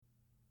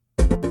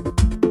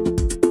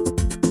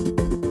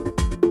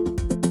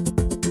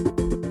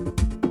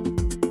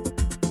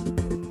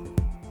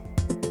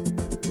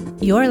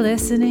You're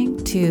listening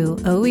to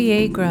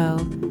OEA Grow,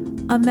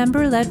 a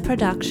member-led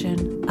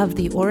production of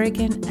the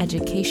Oregon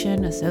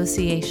Education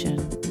Association.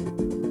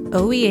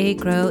 OEA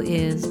Grow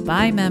is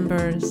by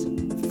members,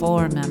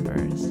 for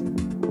members.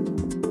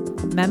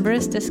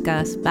 Members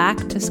discuss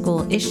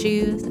back-to-school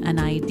issues and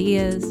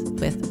ideas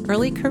with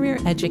early career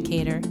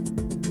educator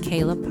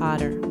Kayla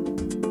Potter.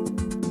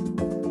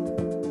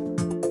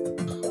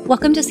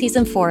 Welcome to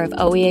Season 4 of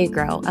OEA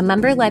Grow, a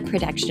member-led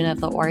production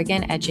of the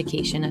Oregon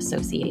Education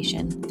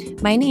Association.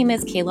 My name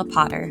is Kayla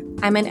Potter.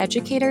 I'm an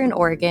educator in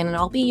Oregon, and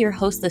I'll be your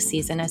host this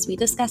season as we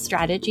discuss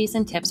strategies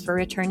and tips for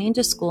returning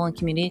to school and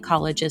community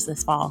colleges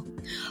this fall.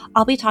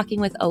 I'll be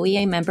talking with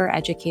OEA member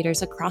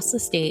educators across the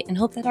state and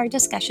hope that our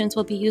discussions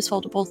will be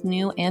useful to both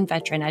new and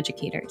veteran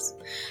educators.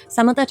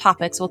 Some of the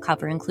topics we'll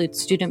cover include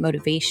student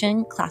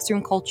motivation,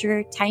 classroom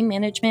culture, time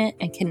management,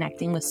 and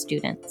connecting with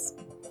students.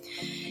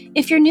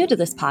 If you're new to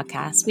this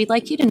podcast, we'd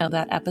like you to know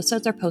that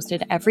episodes are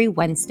posted every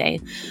Wednesday,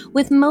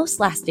 with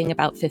most lasting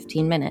about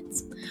 15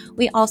 minutes.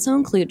 We also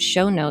include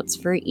show notes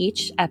for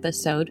each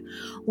episode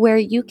where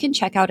you can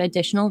check out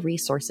additional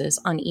resources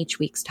on each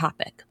week's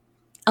topic.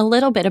 A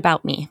little bit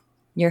about me,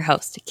 your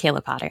host,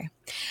 Kayla Potter.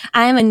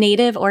 I am a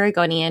native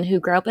Oregonian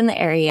who grew up in the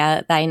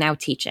area that I now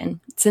teach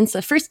in. Since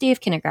the first day of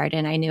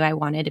kindergarten, I knew I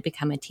wanted to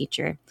become a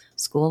teacher.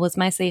 School was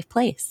my safe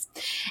place.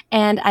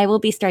 And I will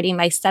be starting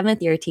my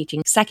 7th year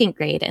teaching 2nd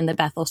grade in the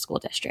Bethel School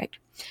District.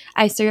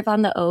 I serve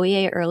on the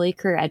OEA Early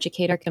Career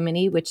Educator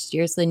Committee, which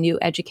steers the New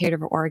Educator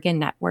of Oregon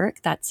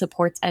network that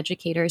supports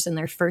educators in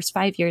their first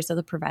 5 years of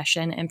the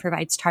profession and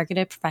provides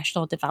targeted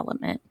professional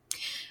development.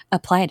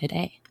 Apply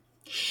today.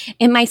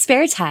 In my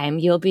spare time,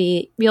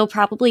 you'll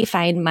probably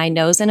find my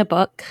nose in a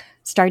book,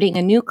 starting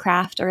a new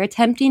craft, or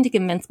attempting to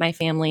convince my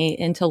family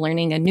into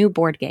learning a new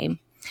board game.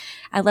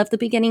 I love the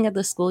beginning of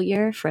the school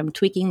year, from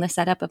tweaking the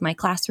setup of my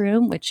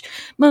classroom, which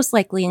most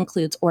likely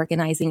includes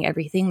organizing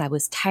everything that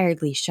was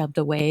tiredly shoved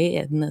away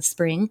in the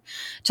spring,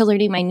 to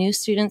learning my new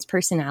students'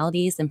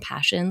 personalities and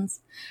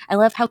passions. I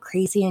love how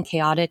crazy and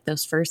chaotic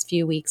those first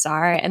few weeks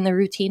are and the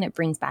routine it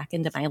brings back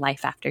into my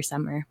life after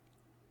summer.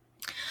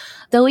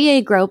 The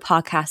OEA Grow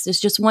podcast is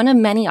just one of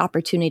many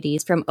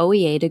opportunities from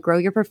OEA to grow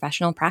your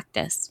professional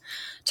practice.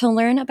 To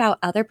learn about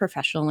other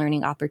professional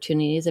learning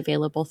opportunities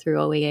available through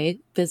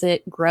OEA,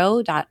 visit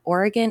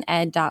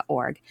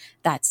grow.oregoned.org.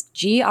 That's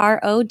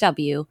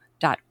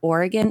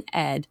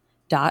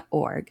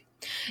grow.oregoned.org.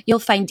 You'll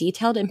find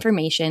detailed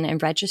information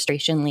and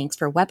registration links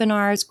for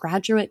webinars,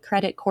 graduate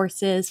credit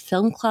courses,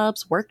 film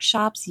clubs,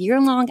 workshops,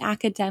 year-long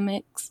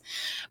academics,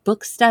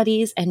 book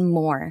studies, and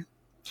more.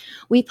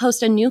 We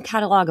post a new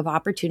catalog of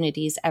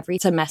opportunities every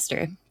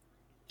semester.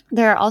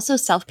 There are also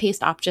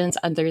self-paced options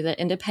under the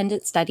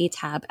Independent Study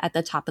tab at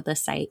the top of the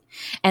site,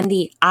 and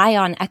the Eye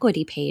on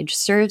Equity page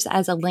serves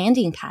as a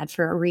landing pad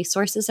for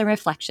resources and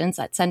reflections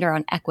that center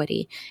on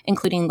equity,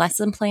 including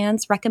lesson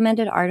plans,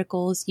 recommended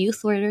articles,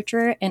 youth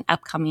literature, and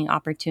upcoming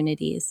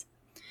opportunities.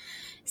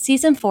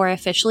 Season 4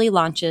 officially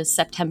launches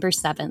September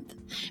 7th.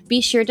 Be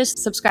sure to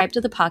subscribe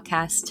to the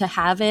podcast to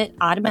have it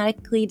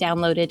automatically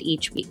downloaded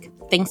each week.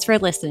 Thanks for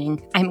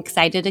listening. I'm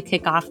excited to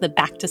kick off the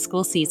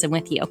back-to-school season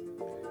with you.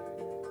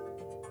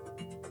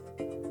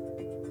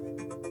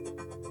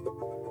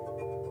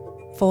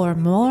 For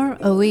more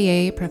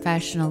OEA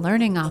professional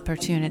learning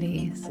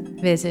opportunities,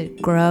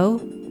 visit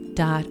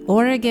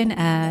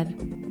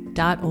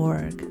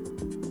grow.oregoned.org.